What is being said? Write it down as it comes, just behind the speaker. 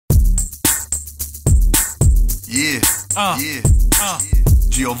Yeah.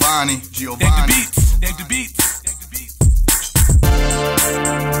 Geovanni. DaBeatz.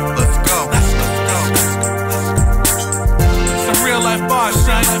 Let's go. Some real life bars,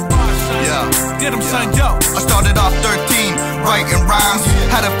 son. Yeah. Get 'em, son, yo. I started off 13, writing rhymes.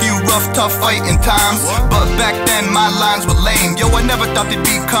 Had a few rough, tough fighting times. But back then my lines were lame. Yo, I never thought they'd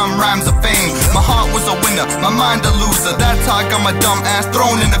become rhymes of fame. My heart was a winner, my mind a loser. That's how I got my dumb ass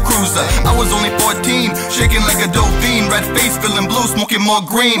thrown in the cruiser. I was only 14, shaking like a dovine. Red face, feeling blue, smoking more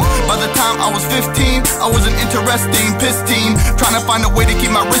green. By the time I was 15, I was an interesting pistine. Trying to find a way to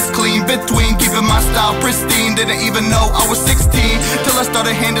keep my wrist clean. Between keeping my style pristine. Didn't even know I was 16 till I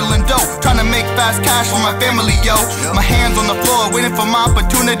started handling dough. Trying to make fast cash for my family, yo. My hands on the floor, waiting for my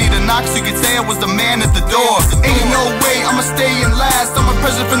opportunity to knock, so you could say I was the man at the door. Ain't no way I'ma stay in last. I'm a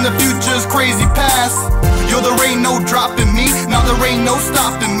present from the future's crazy past. Yo, there ain't no dropping me, now there ain't no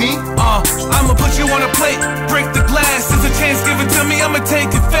stopping me. I'ma put you on a plate, break the glass. There's a chance given to me, I'ma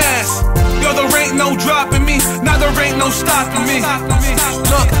take it fast. Yo, there ain't no dropping me, now there ain't no stopping me.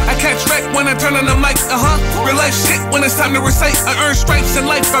 Look, I catch wreck when I turn on the mic, Real life shit when it's time to recite. I earn stripes in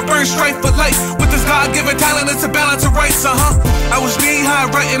life, I burn strife for life. With this God-given talent, it's a balance of rights, I was knee-high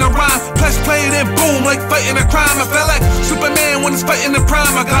writing a rhyme, press play then boom, like fighting a crime. I felt like Superman when it's fighting the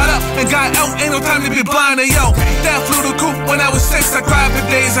prime. I got up and got out, ain't no time to be blind. And yo, that flew the coop when I was 6. I cried for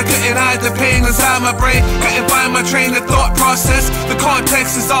days, I couldn't hide the pain inside my brain. Couldn't find my train of thought process. The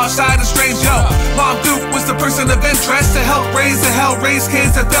context is all side and strange, yo. Mom Duke was the person of interest to help raise the hell-raised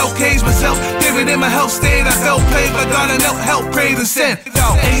kids. I felt caged myself, gave it in my health state. I felt paid, but God and help, prayed and sin. Yo,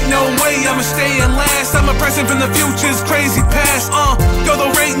 ain't no way I'ma stay in last. I'm a present from the future's crazy past. Yo,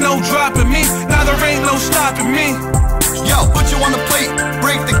 there ain't no dropping me, now there ain't no stopping me. Yo, put you on the plate,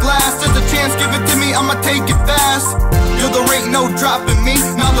 break the glass. There's a chance, give it to me, I'ma take it fast. Yo, there ain't no dropping me,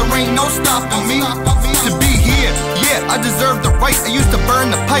 now there ain't no stopping me. To be here, yeah, I deserve the right. I used to burn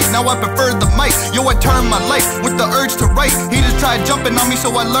the pipe, now I prefer the mic. Yo, I turned my life with the urge to write. He just tried jumping on me,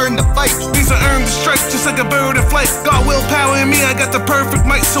 so I learned to fight. These are earned the strike, just like a bird in flight. God willpower in me, I got the perfect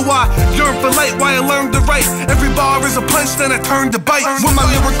mic. So I yearn for light, why I learned to write. Every bar is a punch, then I turn to bite. With my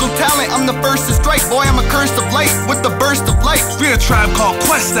lyrical talent, I'm the first to strike. Boy, I'm a curse of light, with the burst of light. We're a tribe called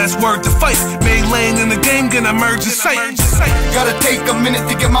Quest, that's word to fight. Made lane in the game, gonna merge in sight. Gotta take a minute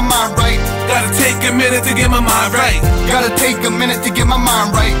to get my mind right. Gotta take a minute to get my mind right. Gotta take a minute to get my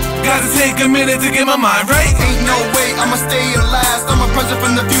mind right. Gotta take a minute to get my mind right. Ain't no way I'ma stay in last. I'm a present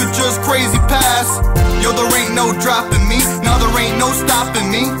from the future's crazy past. Yo, there ain't no dropping me, now there ain't no stopping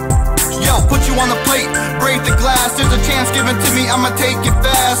me. Yo, put you on the plate, break the glass. There's a chance given to me, I'ma take it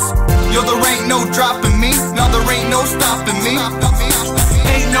fast. Yo, there ain't no dropping me, now there ain't no stopping me.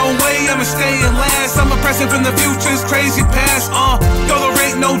 Ain't no way I'ma stay in last. I'm a present from the future's crazy past. Yo, there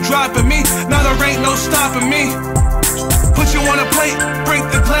ain't no dropping me, now there ain't no stopping me. Put you on a plate, break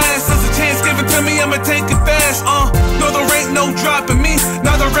the glass. There's a chance given to me, I'ma take it fast.